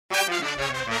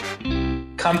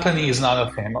company is not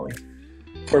a family,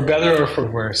 for better or for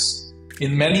worse.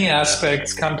 In many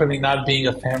aspects, company not being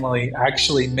a family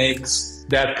actually makes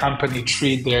that company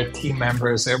treat their team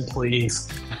members, employees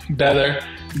better.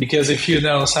 Because if you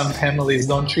know, some families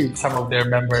don't treat some of their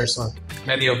members or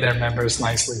many of their members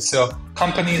nicely. So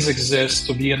companies exist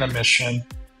to be in a mission.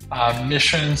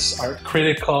 Missions are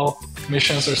critical.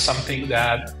 Missions are something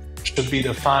that should be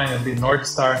defined and be North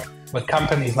Star, but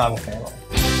company is not a family.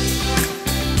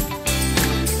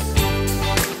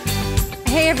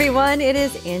 Hey everyone, it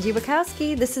is Angie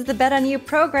Witkowski. This is the Bet on You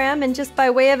program, and just by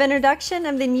way of introduction,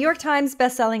 I'm the New York Times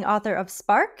bestselling author of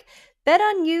Spark, Bet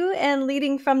on You, and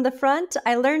Leading from the Front.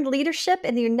 I learned leadership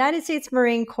in the United States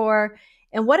Marine Corps,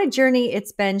 and what a journey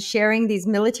it's been sharing these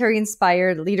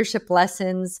military-inspired leadership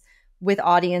lessons with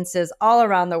audiences all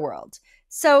around the world.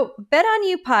 So, Bet on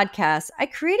You podcast, I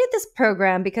created this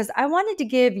program because I wanted to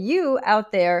give you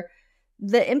out there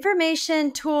the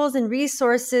information, tools, and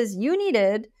resources you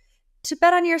needed to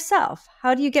bet on yourself.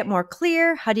 How do you get more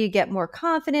clear? How do you get more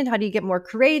confident? How do you get more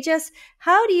courageous?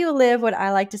 How do you live what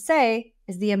I like to say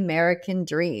is the American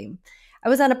dream? I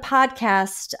was on a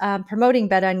podcast promoting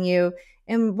Bet on You,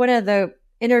 and one of the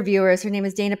interviewers, her name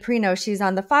is Dana Perino, she's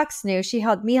on the Fox News. She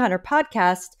had me on her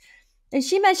podcast, and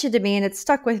she mentioned to me, and it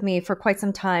stuck with me for quite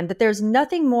some time, that there's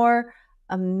nothing more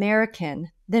American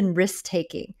than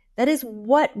risk-taking. That is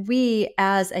what we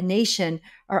as a nation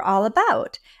are all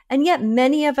about. And yet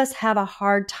many of us have a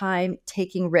hard time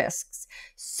taking risks.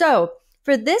 So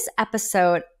for this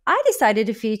episode, I decided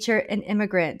to feature an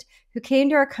immigrant who came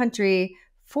to our country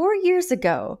 4 years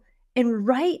ago and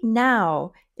right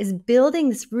now is building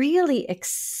this really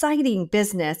exciting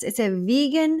business. It's a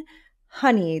vegan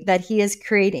honey that he is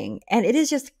creating, and it is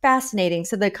just fascinating.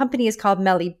 So the company is called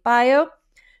MeliBio.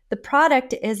 The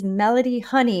product is Melody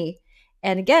Honey.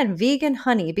 And again, vegan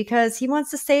honey, because he wants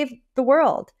to save the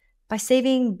world by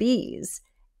saving bees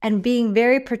and being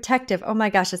very protective. Oh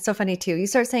my gosh, it's so funny too. You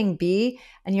start saying bee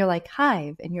and you're like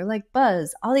hive and you're like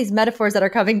buzz, all these metaphors that are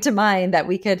coming to mind that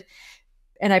we could,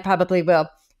 and I probably will,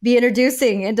 be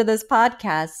introducing into this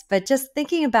podcast. But just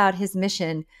thinking about his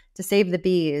mission to save the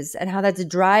bees and how that's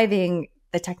driving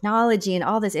the technology and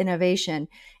all this innovation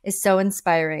is so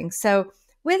inspiring. So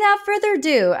without further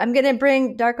ado, I'm going to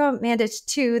bring Darko Mandich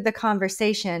to the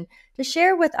conversation to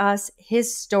share with us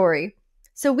his story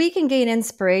so we can gain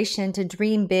inspiration to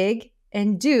dream big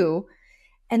and do.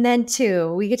 And then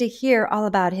too, we get to hear all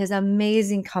about his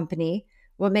amazing company,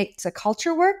 what makes a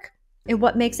culture work and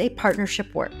what makes a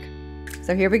partnership work.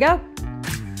 So here we go.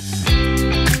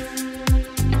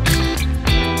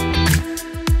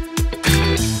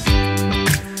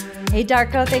 Hey,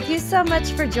 Darko, thank you so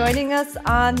much for joining us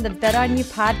on the Bet on You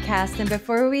podcast. And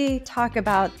before we talk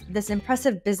about this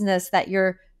impressive business that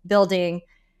you're building,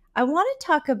 I want to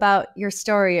talk about your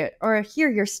story or hear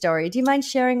your story. Do you mind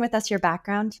sharing with us your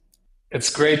background? It's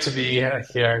great to be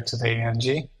here today,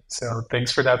 Angie. So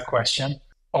thanks for that question.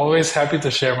 Always happy to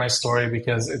share my story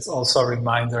because it's also a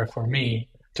reminder for me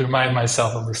to remind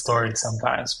myself of the story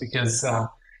sometimes, because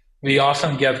we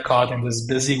often get caught in this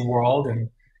busy world and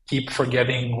keep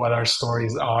forgetting what our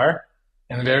stories are.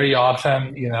 And very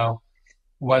often,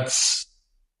 what's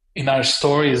in our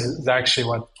stories is actually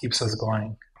what keeps us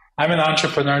going. I'm an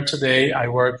entrepreneur today. I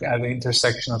work at the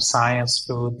intersection of science,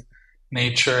 food,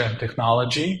 nature, and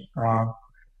technology.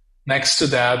 Next to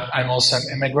that, I'm also an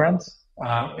immigrant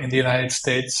in the United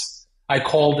States. I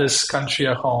call this country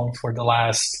a home for the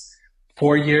last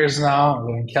 4 years now. I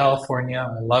live in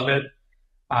California. I love it.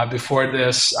 Before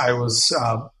this, I was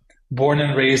born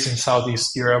and raised in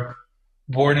Southeast Europe,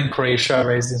 born in Croatia,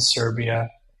 raised in Serbia,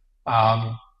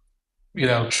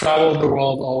 traveled the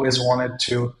world, always wanted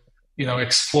to,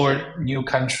 explore new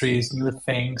countries, new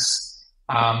things,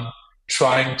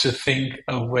 trying to think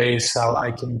of ways how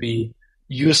I can be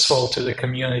useful to the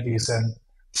communities and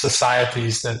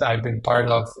societies that I've been part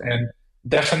of. And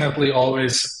definitely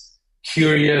always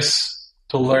curious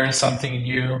to learn something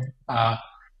new,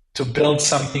 to build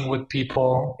something with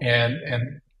people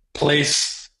and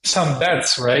place some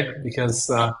bets, right? Because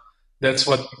that's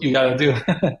what you got to do.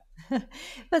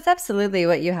 That's absolutely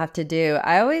what you have to do.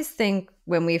 I always think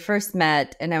when we first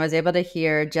met and I was able to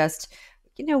hear just,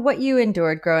 what you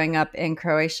endured growing up in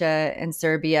Croatia and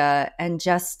Serbia and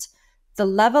just the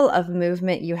level of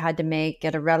movement you had to make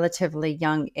at a relatively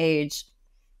young age,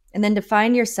 and then to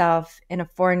find yourself in a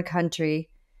foreign country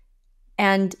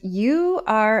and you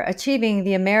are achieving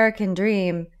the American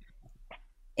dream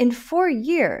in 4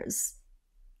 years.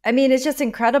 I mean, it's just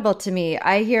incredible to me.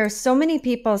 I hear so many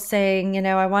people saying,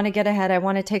 I want to get ahead. I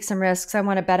want to take some risks. I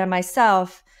want to bet on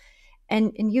myself.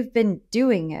 And you've been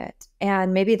doing it.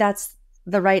 And maybe that's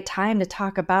the right time to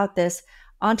talk about this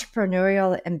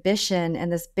entrepreneurial ambition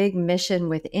and this big mission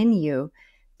within you,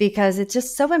 because it's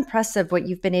just so impressive what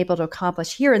you've been able to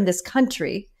accomplish here in this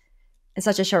country in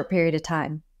such a short period of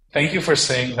time. Thank you for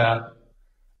saying that.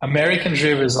 American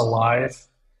dream is alive.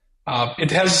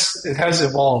 It has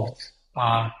evolved.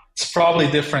 It's probably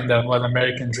different than what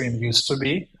American dream used to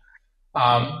be.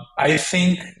 I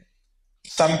think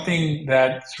something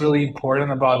that's really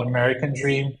important about American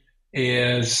dream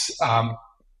is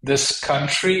this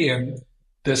country and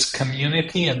this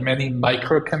community and many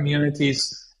micro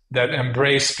communities that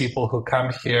embrace people who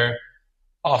come here,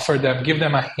 give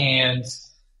them a hand,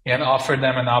 and offer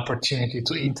them an opportunity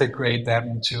to integrate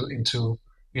them into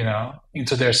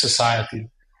their society.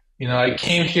 I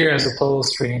came here as a total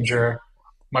stranger.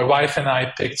 My wife and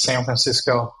I picked San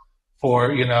Francisco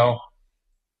for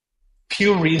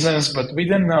few reasons, but we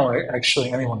didn't know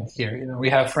actually anyone here. We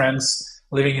have friends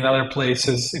living in other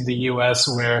places in the U.S.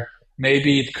 where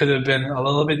maybe it could have been a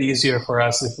little bit easier for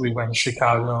us if we went to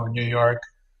Chicago or New York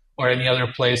or any other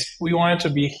place. We wanted to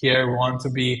be here. We wanted to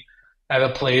be at a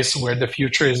place where the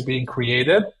future is being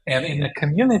created and in a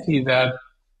community that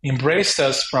embraced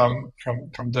us from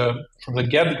the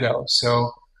get-go.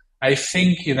 So I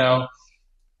think,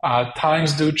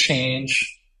 times do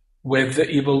change. With the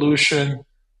evolution,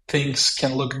 things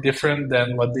can look different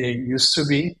than what they used to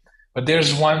be. But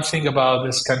there's one thing about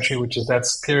this country, which is that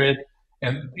spirit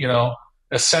and,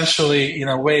 essentially, in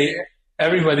a way,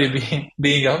 everybody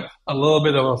being a little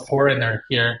bit of a foreigner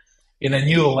here in a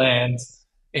new land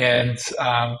and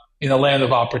in a land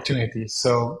of opportunities.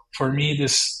 So for me,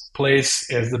 this place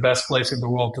is the best place in the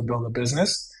world to build a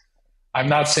business. I'm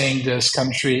not saying this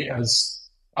country, as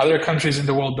other countries in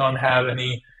the world, don't have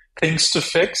any things to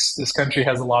fix. This country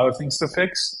has a lot of things to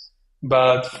fix.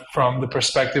 But from the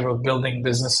perspective of building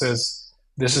businesses,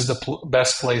 this is the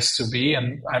best place to be.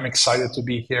 And I'm excited to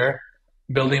be here,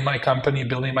 building my company,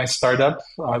 building my startup,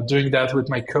 doing that with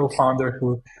my co-founder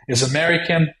who is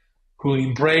American, who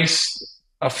embraced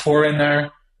a foreigner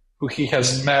who he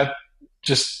has met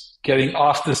just getting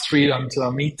off the street onto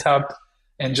a meetup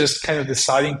and just kind of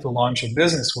deciding to launch a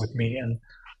business with me. And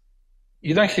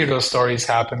you don't hear those stories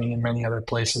happening in many other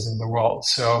places in the world.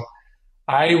 So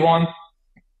I want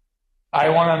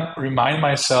to remind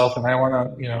myself, and I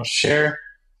want to, share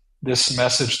this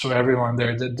message to everyone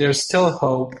there, that there's still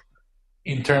hope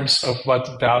in terms of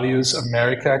what values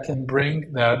America can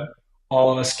bring, that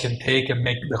all of us can take and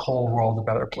make the whole world a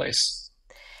better place.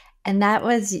 And that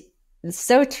was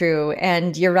so true.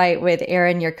 And you're right with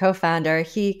Aaron, your co-founder.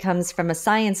 He comes from a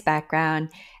science background,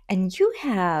 and you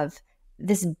have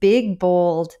this big,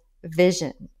 bold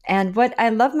vision. And what I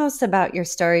love most about your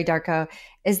story, Darko,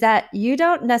 is that you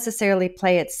don't necessarily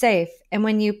play it safe. And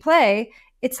when you play,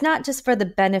 it's not just for the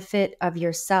benefit of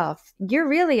yourself. You're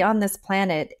really on this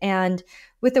planet. And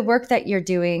with the work that you're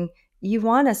doing, you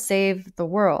want to save the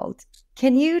world.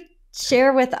 Can you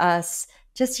share with us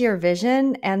just your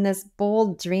vision and this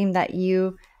bold dream that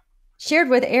you shared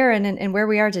with Aaron and where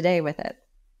we are today with it?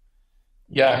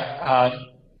 Yeah.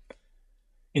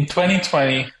 In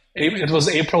 2020, it was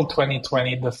April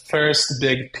 2020, the first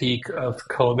big peak of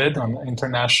COVID on the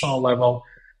international level.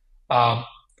 A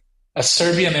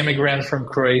Serbian immigrant from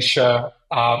Croatia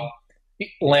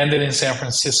landed in San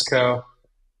Francisco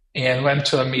and went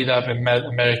to a meetup and met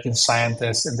American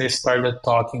scientists, and they started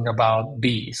talking about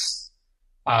bees.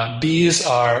 Bees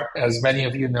are, as many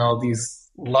of you know, these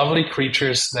lovely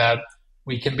creatures that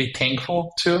we can be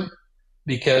thankful to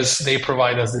because they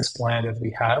provide us this planet that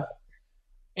we have.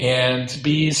 And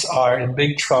bees are in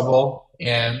big trouble,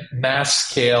 and mass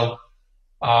scale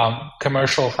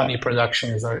commercial honey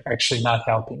production is actually not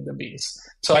helping the bees.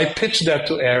 So I pitched that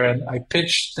to Aaron. I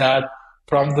pitched that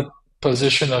from the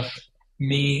position of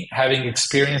me having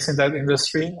experience in that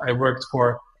industry. I worked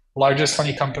for largest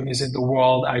honey companies in the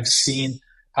world. I've seen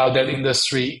how that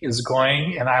industry is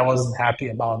going, and I wasn't happy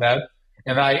about that.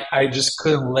 And I just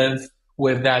couldn't live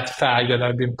with that fact that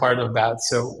I've been part of that.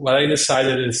 So what I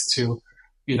decided is to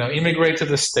immigrate to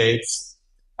the States,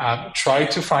 try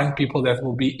to find people that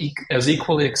will be as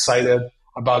equally excited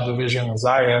about the vision as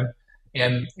I am.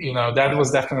 And, that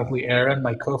was definitely Aaron,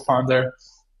 my co-founder.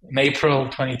 In April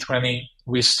 2020,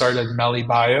 we started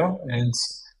MeliBio, and,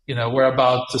 we're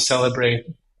about to celebrate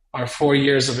our 4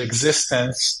 years of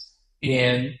existence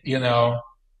in,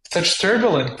 such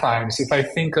turbulent times. If I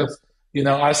think of,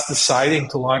 us deciding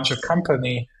to launch a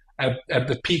company at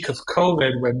the peak of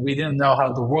COVID, when we didn't know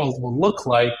how the world would look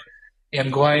like,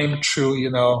 and going through,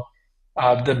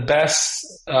 the best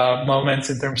moments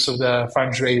in terms of the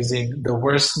fundraising, the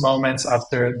worst moments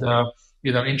after the,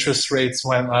 interest rates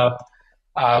went up,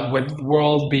 with the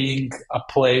world being a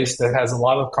place that has a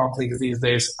lot of conflicts these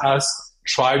days, us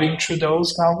thriving through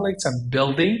those conflicts and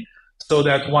building so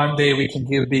that one day we can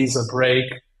give these a break,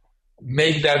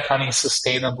 make that money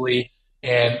sustainably,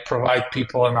 and provide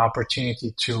people an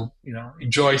opportunity to,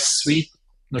 enjoy sweet,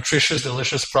 nutritious,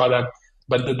 delicious product,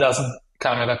 but that doesn't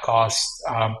come at a cost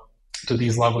to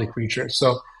these lovely creatures.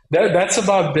 So that's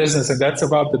about business, and that's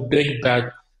about the big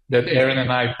bet that Aaron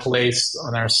and I placed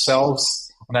on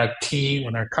ourselves, on our team,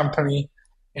 on our company.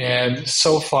 And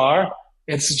so far,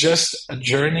 it's just a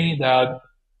journey that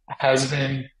has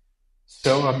been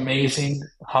so amazing,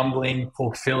 humbling,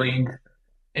 fulfilling,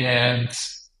 and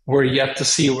we're yet to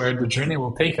see where the journey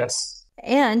will take us.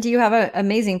 And you have an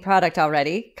amazing product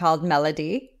already called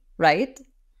MeliBio, right?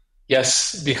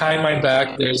 Yes, behind my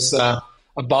back, there's a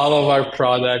bottle of our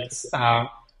product.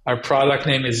 Our product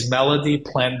name is Melody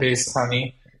Plant-Based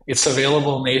Honey. It's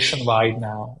available nationwide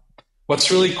now. What's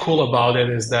really cool about it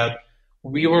is that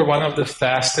we were one of the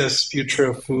fastest future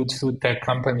of food tech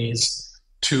companies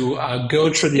to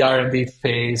go through the R&D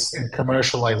phase and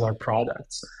commercialize our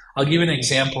products. I'll give you an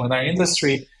example. In our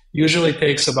industry, usually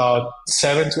takes about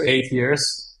 7 to 8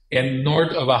 years and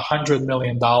north of $100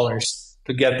 million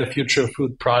to get the future of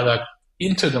food product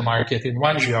into the market in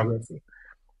one geography.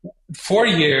 4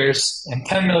 years and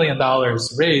 $10 million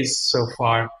raised so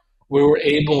far, we were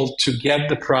able to get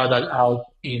the product out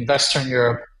in Western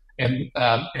Europe and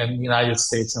the United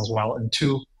States as well, in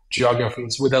 2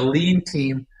 geographies, with a lean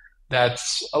team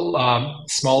that's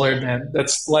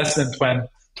that's less than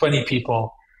 20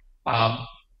 people.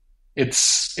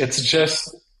 It's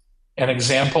just an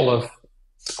example of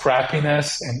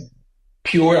scrappiness and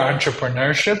pure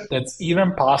entrepreneurship that's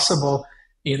even possible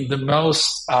in the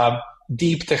most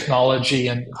deep technology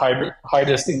and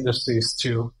hardest industries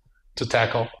to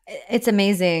tackle. It's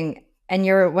amazing. And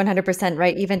you're 100%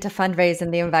 right, even to fundraise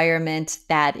in the environment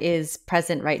that is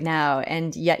present right now.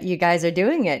 And yet you guys are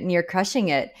doing it and you're crushing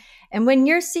it. And when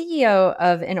you're CEO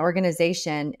of an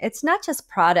organization, it's not just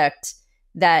product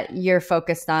that you're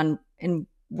focused on and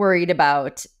worried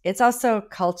about. It's also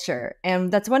culture.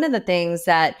 And that's one of the things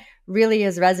that really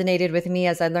has resonated with me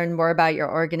as I learned more about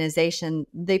your organization,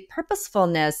 the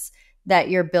purposefulness that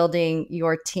you're building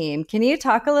your team. Can you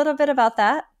talk a little bit about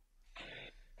that?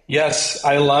 Yes,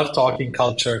 I love talking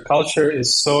culture. Culture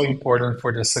is so important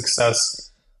for the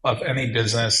success of any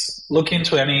business. Look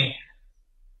into any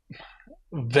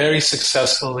very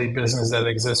successfully business that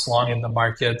exists long in the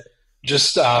market.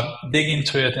 Just dig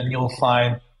into it and you'll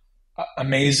find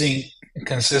amazing,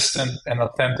 consistent, and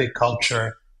authentic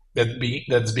culture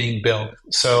that's being built.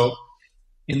 So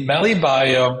in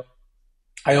MeliBio,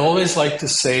 I always like to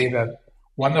say that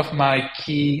one of my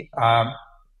key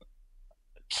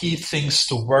things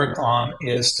to work on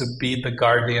is to be the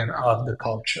guardian of the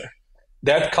culture.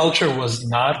 That culture was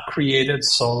not created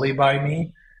solely by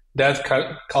me. That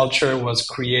culture was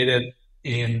created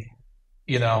in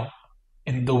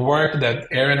the work that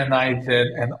Aaron and I did,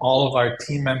 and all of our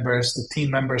team members, the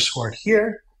team members who are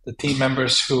here, the team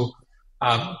members who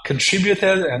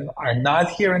contributed and are not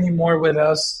here anymore with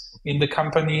us in the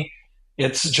company.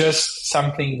 It's just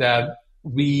something that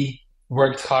we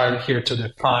worked hard here to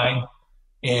define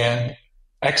and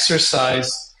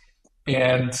exercise.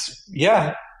 And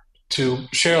to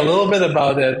share a little bit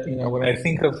about it, when I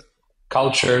think of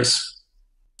cultures,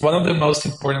 one of the most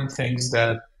important things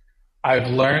that I've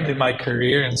learned in my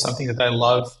career, and something that I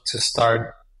love to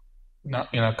start,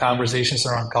 conversations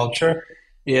around culture,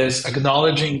 is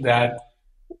acknowledging that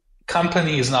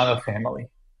company is not a family,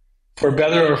 for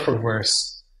better or for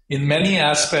worse. In many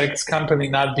aspects, company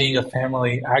not being a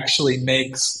family actually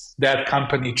makes that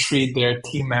company treat their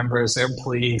team members,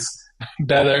 employees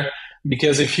better,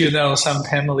 because if some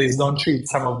families don't treat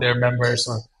some of their members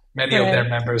or many of their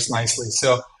members nicely.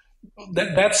 So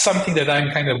that's something that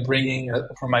I'm kind of bringing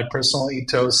from my personal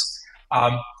ethos.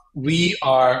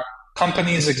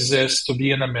 Companies exist to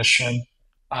be in a mission.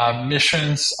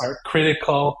 Missions are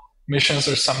critical. Missions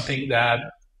are something that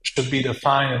should be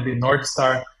defined and be North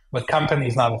Star, but company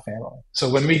is not a family. So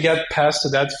when we get past to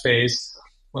that phase,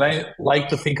 when I like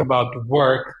to think about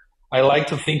work, I like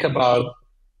to think about,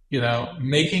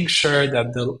 making sure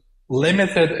that the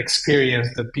limited experience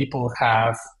that people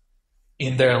have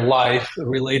in their life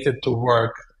related to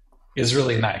work is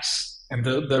really nice. And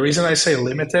the reason I say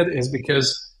limited is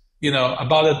because,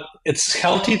 it's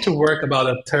healthy to work about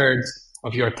a third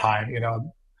of your time.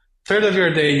 Third of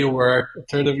your day you work, a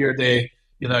third of your day,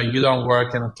 you don't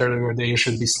work, and a third of your day you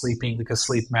should be sleeping, because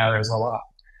sleep matters a lot.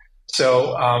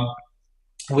 So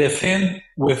within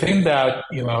that,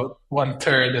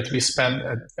 1/3 that we spend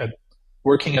at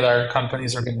working at our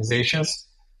company's organizations,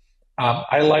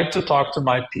 I like to talk to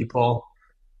my people.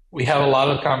 We have a lot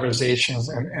of conversations,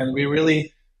 and we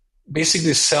really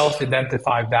basically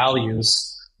self-identify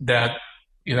values that,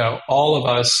 all of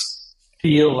us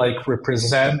feel like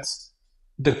represent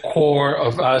the core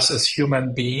of us as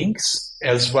human beings,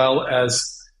 as well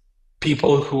as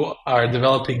people who are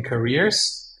developing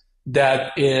careers,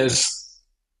 that is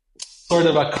sort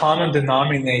of a common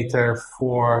denominator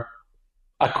for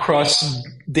across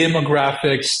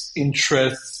demographics,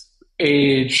 interests,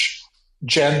 age,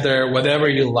 gender, whatever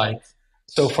you like.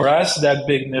 So for us, that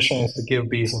big mission is to give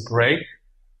bees a break.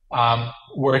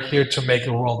 We're here to make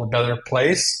the world a better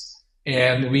place,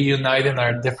 and we unite in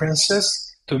our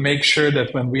differences to make sure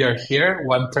that when we are here,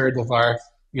 1/3 of our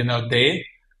day,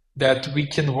 that we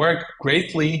can work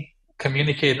greatly,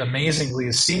 communicate amazingly,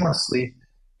 seamlessly,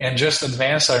 and just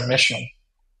advance our mission.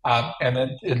 And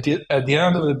at the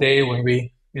end of the day, when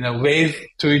we wave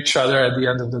to each other at the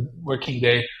end of the working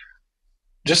day,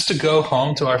 just to go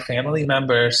home to our family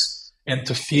members and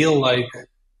to feel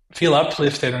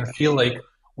uplifted and feel like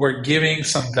we're giving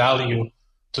some value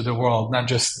to the world, not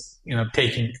just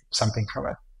taking something from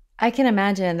it. I can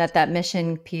imagine that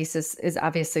mission piece is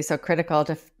obviously so critical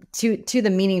to the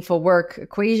meaningful work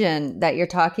equation that you're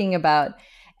talking about.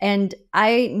 And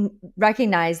I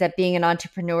recognize that being an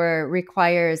entrepreneur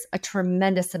requires a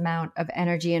tremendous amount of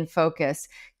energy and focus.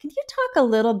 Can you talk a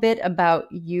little bit about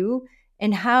you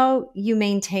and how you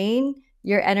maintain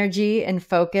your energy and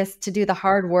focus to do the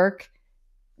hard work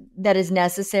that is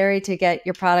necessary to get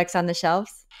your products on the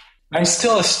shelves? I'm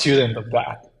still a student of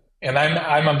that, and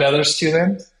I'm a better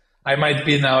student. I might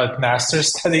be now at master's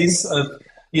studies of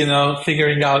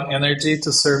figuring out energy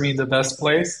to serve me the best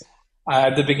place.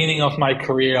 At the beginning of my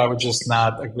career, I was just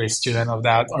not a great student of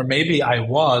that. Or maybe I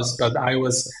was, but I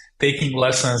was taking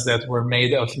lessons that were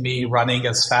made of me running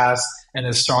as fast and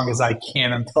as strong as I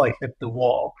can until I hit the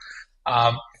wall.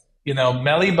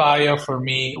 MeliBio for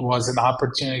me was an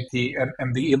opportunity,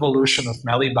 and the evolution of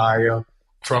MeliBio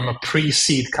from a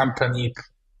pre-seed company,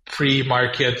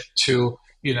 pre-market to,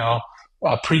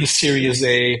 a pre-Series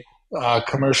A,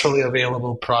 commercially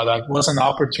available product was an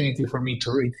opportunity for me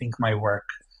to rethink my work.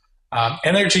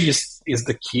 Energy is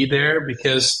the key there,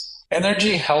 because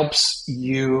energy helps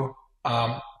you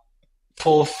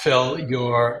fulfill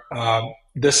your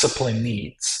discipline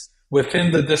needs.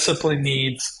 Within the discipline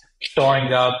needs,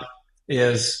 showing up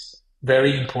is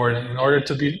very important. In order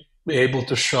to be able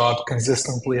to show up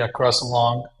consistently across a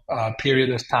long period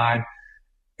of time,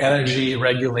 energy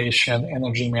regulation,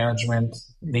 energy management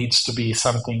needs to be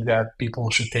something that people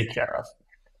should take care of.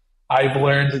 I've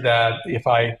learned that if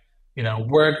I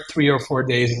work 3 or 4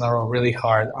 days in a row really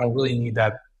hard, I really need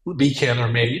that weekend or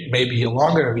maybe a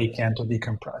longer weekend to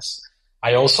decompress.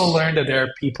 I also learned that there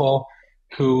are people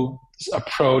whose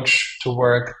approach to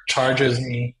work charges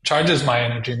my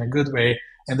energy in a good way.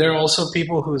 And there are also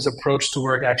people whose approach to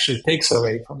work actually takes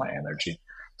away from my energy.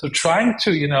 So trying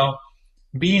to,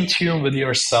 be in tune with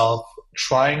yourself,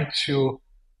 trying to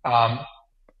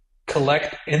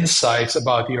collect insights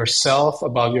about yourself,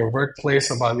 about your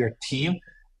workplace, about your team,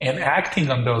 and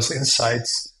acting on those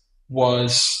insights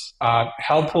was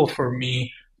helpful for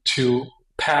me to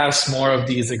pass more of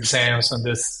these exams on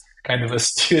this kind of a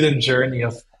student journey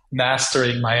of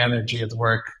mastering my energy at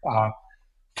work.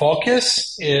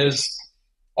 Focus is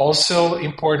also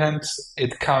important.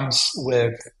 It comes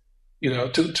with,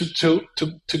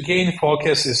 to gain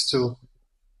focus is to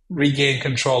regain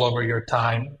control over your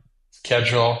time,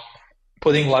 schedule,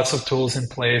 putting lots of tools in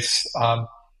place.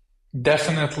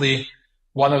 Definitely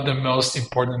one of the most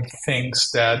important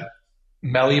things that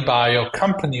MeliBio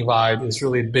company-wide is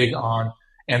really big on,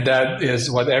 and that is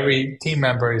what every team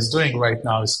member is doing right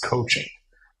now, is coaching.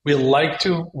 We like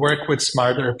to work with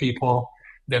smarter people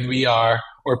than we are,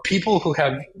 or people who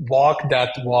have walked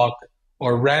that walk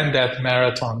or ran that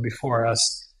marathon before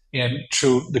us, and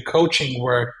through the coaching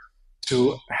work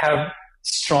to have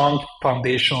strong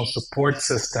foundational support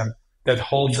system that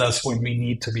holds us when we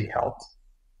need to be helped.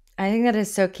 I think that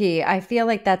is so key. I feel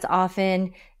like that's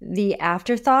often the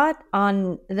afterthought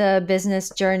on the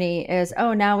business journey is,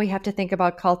 oh, now we have to think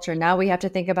about culture. Now we have to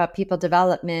think about people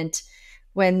development,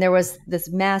 when there was this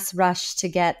mass rush to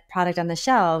get product on the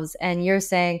shelves. And you're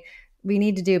saying we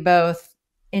need to do both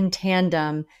in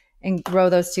tandem and grow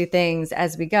those two things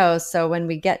as we go. So when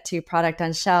we get to product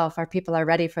on shelf, our people are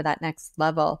ready for that next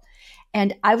level.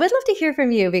 And I would love to hear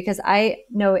from you, because I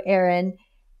know Aaron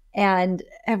and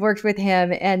have worked with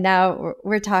him, and now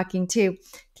we're talking too.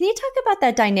 Can you talk about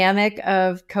that dynamic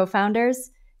of co-founders?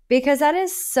 Because that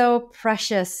is so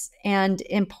precious and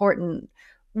important.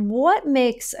 What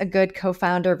makes a good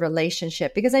co-founder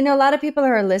relationship? Because I know a lot of people who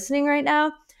are listening right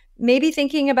now, maybe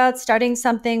thinking about starting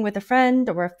something with a friend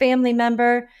or a family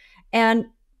member, and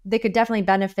they could definitely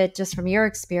benefit just from your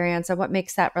experience and what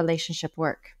makes that relationship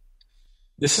work?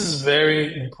 This is a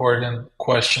very important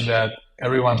question that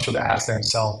everyone should ask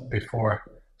themselves before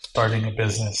starting a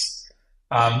business.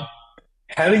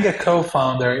 Having a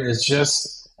co-founder is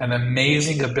just an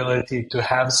amazing ability to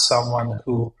have someone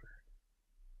who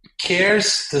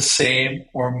cares the same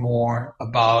or more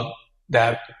about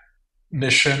that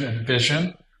mission and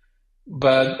vision,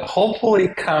 but hopefully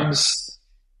comes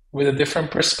with a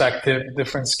different perspective,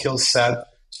 different skill set,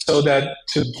 so that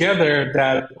together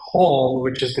that whole,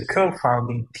 which is the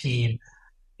co-founding team,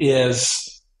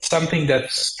 is something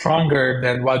that's stronger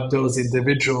than what those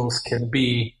individuals can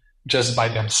be just by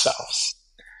themselves.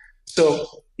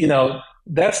 So,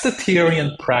 that's the theory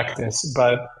and practice,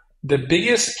 but the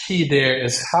biggest key there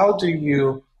is how do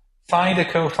you find a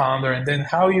co-founder, and then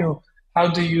how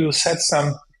do you set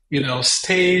some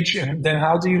stage, and then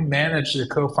how do you manage the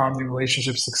co-founding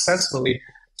relationship successfully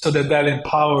so that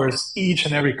empowers each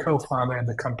and every co-founder in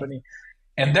the company.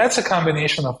 And that's a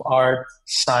combination of art,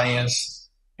 science,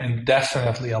 and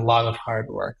definitely a lot of hard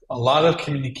work, a lot of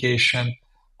communication,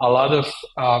 a lot of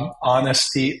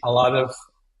honesty, a lot of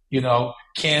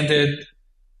candid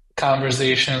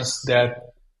conversations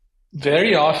that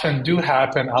very often do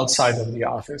happen outside of the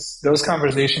office. Those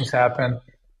conversations happen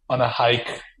on a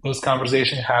hike. Those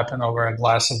conversations happen over a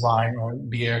glass of wine or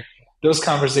beer. Those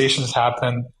conversations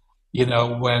happen,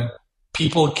 when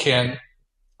people can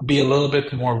be a little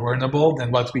bit more vulnerable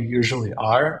than what we usually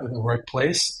are in the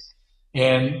workplace.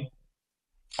 And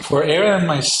for Aaron and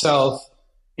myself,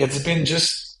 it's been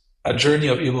just a journey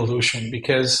of evolution,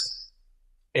 because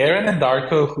Aaron and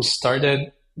Darko, who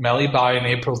started MeliBio in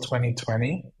April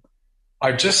 2020,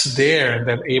 are just there in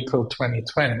that April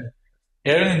 2020.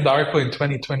 Aaron and Darko in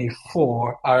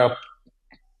 2024 are an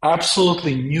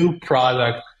absolutely new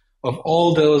product of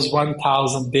all those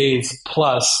 1,000 days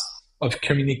plus of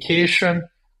communication,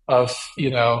 of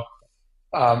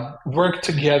work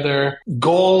together,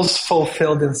 goals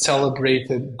fulfilled and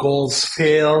celebrated, goals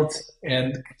failed,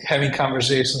 and having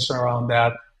conversations around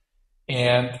that.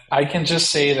 And I can just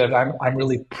say that I'm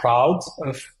really proud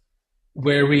of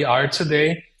where we are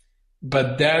today,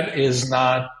 but that is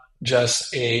not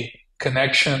just a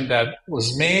connection that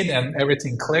was made and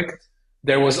everything clicked.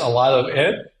 There was a lot of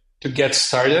it to get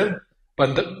started,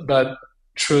 but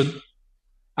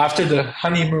after the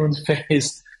honeymoon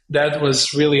phase, that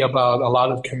was really about a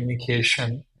lot of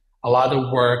communication, a lot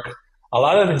of work, a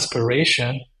lot of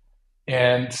inspiration.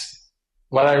 And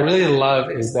what I really love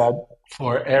is that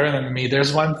for Aaron and me,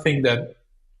 there's one thing that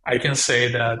I can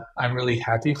say that I'm really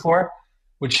happy for,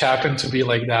 which happened to be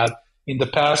like that. In the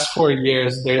past 4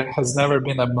 years, there has never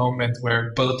been a moment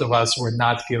where both of us were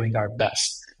not feeling our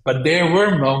best. But there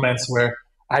were moments where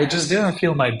I just didn't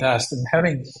feel my best, and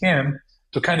having him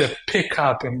to kind of pick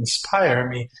up and inspire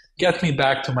me, get me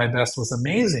back to my best, was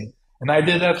amazing. And I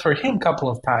did that for him a couple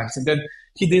of times, and then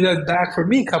he did that back for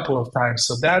me a couple of times.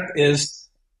 So that is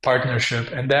partnership,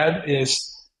 and that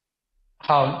is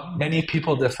how many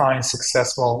people define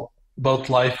successful both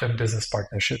life and business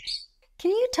partnerships.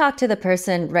 Can you talk to the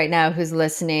person right now who's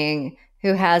listening,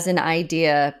 who has an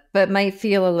idea, but might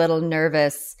feel a little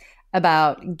nervous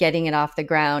about getting it off the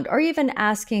ground, or even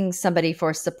asking somebody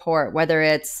for support, whether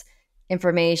it's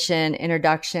information,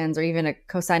 introductions, or even a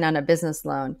cosign on a business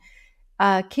loan?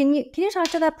 Can you talk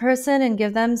to that person and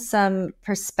give them some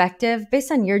perspective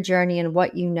based on your journey and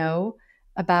what you know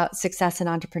about success in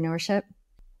entrepreneurship?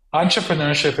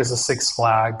 Entrepreneurship is a Six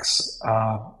Flags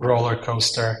roller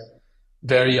coaster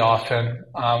very often,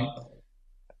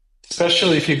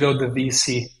 especially if you go the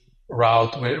VC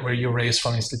route where you raise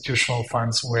from institutional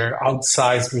funds, where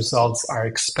outsized results are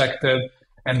expected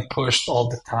and pushed all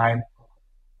the time.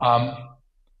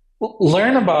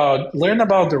 Learn about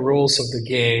the rules of the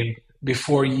game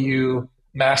before you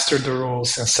master the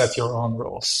rules and set your own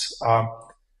rules.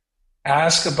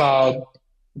 Ask about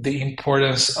the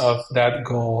importance of that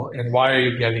goal and why are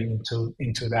you getting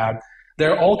into that.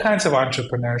 There are all kinds of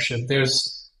entrepreneurship.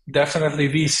 There's definitely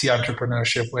VC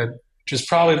entrepreneurship, which is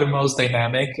probably the most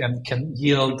dynamic and can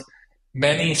yield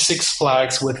many Six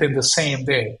Flags within the same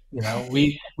day.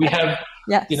 We have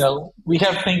yes. We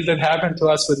have things that happen to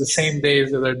us with the same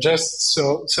days that are just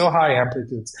so high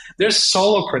amplitudes. There's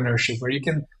solopreneurship, where you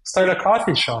can start a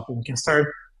coffee shop and you can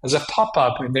start as a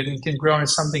pop-up, and then it can grow into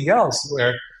something else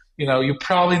where you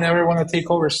probably never want to take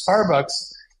over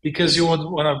Starbucks because you want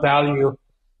to value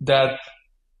that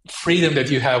freedom that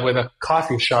you have with a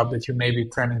coffee shop that you maybe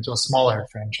turn into a smaller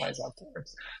franchise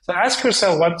afterwards. So ask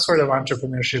yourself, what sort of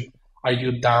entrepreneurship are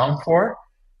you down for?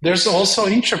 There's also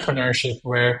entrepreneurship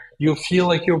where you feel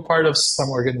like you're part of some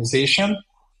organization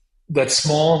that's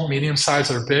small,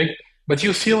 medium-sized, or big, but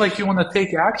you feel like you want to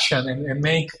take action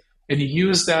and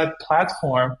use that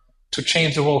platform to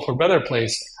change the world for a better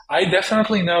place. I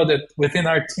definitely know that within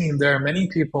our team, there are many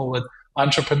people with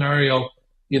entrepreneurial,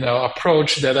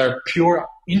 approach that are pure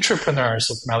entrepreneurs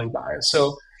of MeliBio.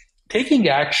 So taking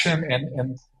action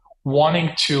and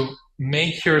wanting to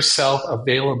make yourself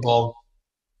available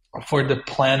for the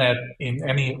planet in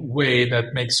any way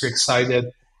that makes you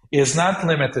excited is not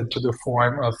limited to the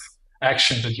form of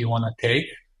action that you want to take.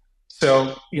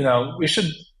 So, we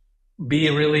should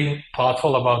be really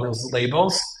thoughtful about those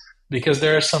labels because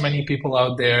there are so many people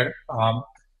out there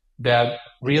that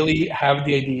really have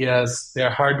the ideas,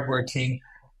 they're hardworking.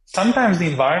 Sometimes the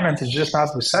environment is just not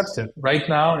receptive. Right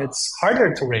now, it's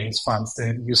harder to raise funds than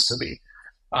it used to be.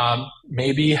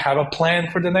 Maybe have a plan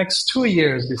for the next 2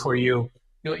 years before you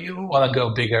want to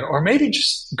go bigger, or maybe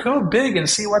just go big and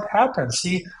see what happens,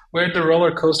 see where the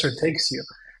roller coaster takes you.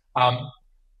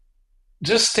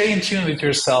 Just stay in tune with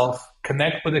yourself,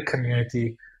 connect with the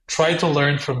community, try to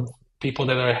learn from people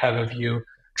that are ahead of you,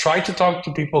 try to talk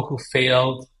to people who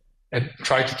failed, and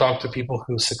try to talk to people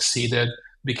who succeeded,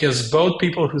 because both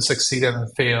people who succeeded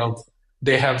and failed,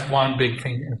 they have one big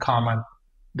thing in common.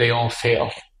 They all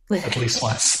fail at least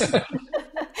once.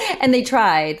 And they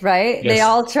tried, right? Yes. They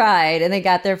all tried and they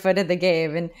got their foot in the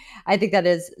game. And I think that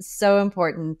is so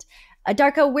important.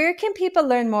 Darko, where can people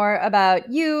learn more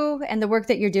about you and the work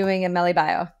that you're doing in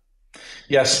MeliBio?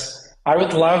 Yes, I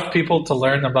would love people to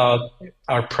learn about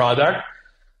our product.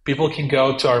 People can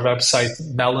go to our website,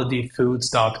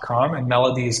 melodifoods.com, and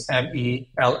Melody is Mellody,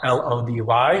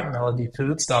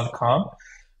 melodifoods.com.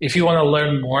 If you want to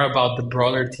learn more about the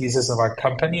broader thesis of our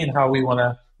company and how we want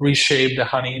to reshape the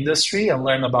honey industry and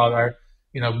learn about our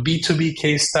B2B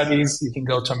case studies, you can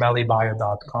go to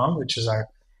melibio.com, which is our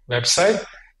website.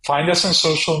 Find us on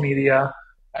social media.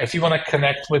 If you want to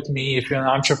connect with me, if you're an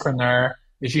entrepreneur,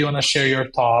 if you want to share your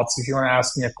thoughts, if you want to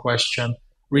ask me a question,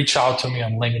 reach out to me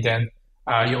on LinkedIn.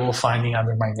 You will find me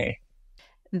under my name.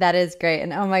 That is great.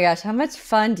 And oh my gosh, how much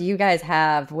fun do you guys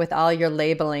have with all your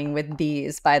labeling with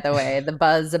bees, by the way, the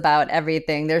buzz about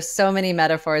everything. There's so many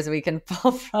metaphors we can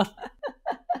pull from.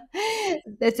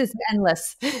 This is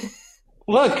endless.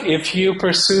 Look, if you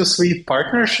pursue sweet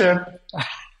partnership.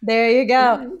 There you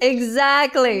go.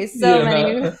 Exactly. So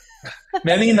many.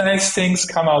 Many nice things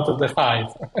come out of the hive.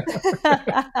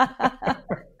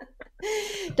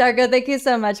 Darko, thank you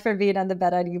so much for being on the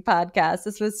Bet on You podcast.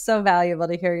 This was so valuable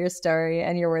to hear your story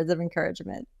and your words of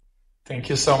encouragement. Thank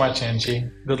you so much, Angie.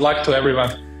 Good luck to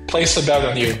everyone. Place a bet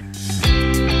on you.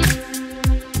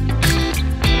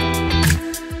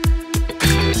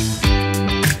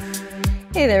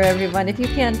 Hey there, everyone. If you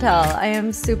can't tell, I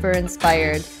am super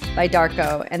inspired by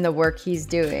Darko and the work he's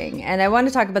doing. And I want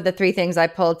to talk about the 3 things I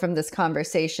pulled from this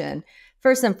conversation.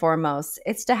 First and foremost,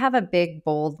 it's to have a big,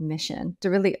 bold mission, to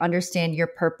really understand your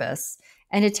purpose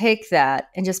and to take that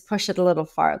and just push it a little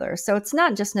farther. So it's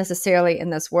not just necessarily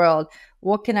in this world,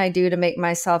 what can I do to make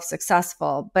myself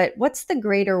successful, but what's the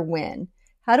greater win?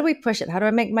 How do we push it? How do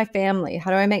I make my family? How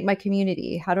do I make my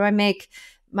community? How do I make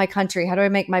my country? How do I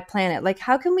make my planet? Like,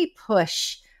 how can we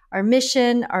push our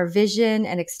mission, our vision,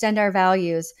 and extend our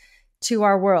values to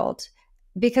our world?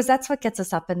 Because that's what gets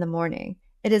us up in the morning.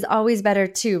 It is always better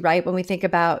too, right? When we think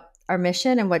about our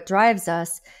mission and what drives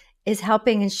us is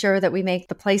helping ensure that we make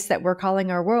the place that we're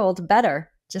calling our world better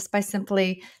just by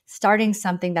simply starting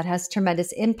something that has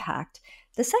tremendous impact.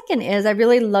 The second is I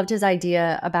really loved his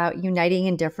idea about uniting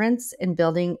in difference and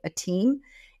building a team.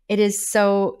 It is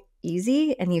so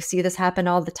easy, and you see this happen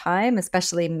all the time,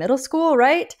 especially in middle school,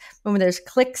 right? When there's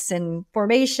cliques and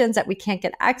formations that we can't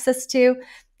get access to,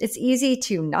 it's easy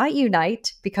to not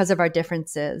unite because of our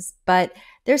differences. But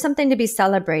there's something to be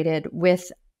celebrated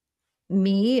with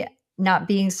me not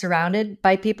being surrounded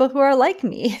by people who are like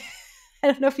me. I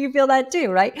don't know if you feel that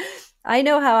too, right? I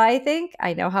know how I think,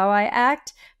 I know how I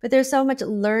act, but there's so much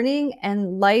learning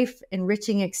and life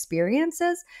enriching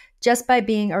experiences just by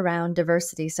being around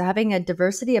diversity. So having a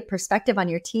diversity of perspective on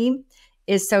your team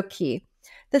is so key.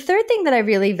 The third thing that I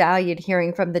really valued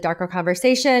hearing from the Darko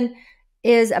conversation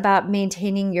is about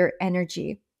maintaining your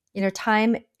energy.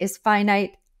 Time is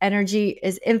finite, energy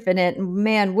is infinite.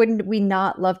 Man, wouldn't we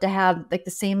not love to have like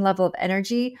the same level of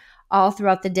energy all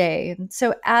throughout the day?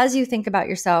 So as you think about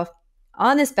yourself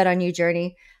on this Bet on You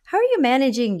journey, how are you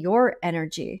managing your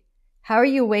energy? How are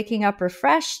you waking up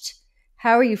refreshed?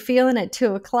 How are you feeling at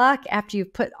 2:00 after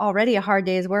you've put already a hard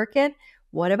day's work in?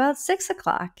 What about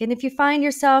 6:00? And if you find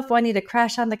yourself wanting to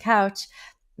crash on the couch,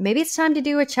 maybe it's time to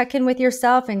do a check-in with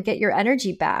yourself and get your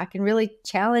energy back and really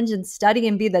challenge and study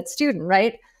and be that student,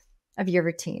 right, of your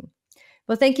routine.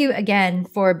 Well, thank you again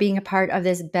for being a part of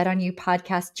this Bet on You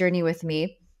podcast journey with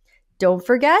me. Don't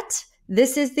forget,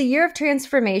 this is the year of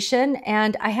transformation,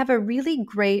 and I have a really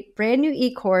great brand new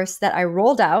e-course that I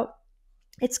rolled out.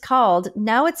 It's called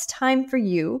Now It's Time for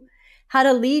You, How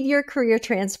to Lead Your Career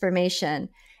Transformation.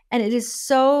 And it is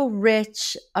so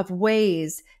rich of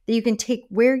ways that you can take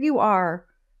where you are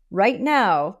right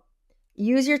now,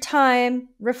 use your time,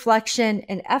 reflection,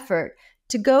 and effort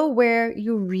to go where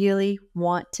you really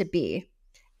want to be.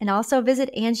 And also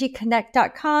visit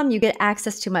angieconnect.com. You get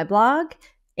access to my blog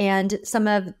and some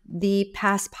of the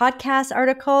past podcast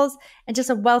articles and just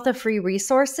a wealth of free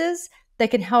resources that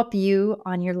can help you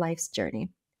on your life's journey.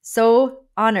 So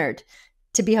honored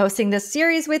to be hosting this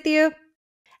series with you,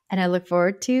 and I look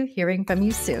forward to hearing from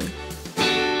you soon.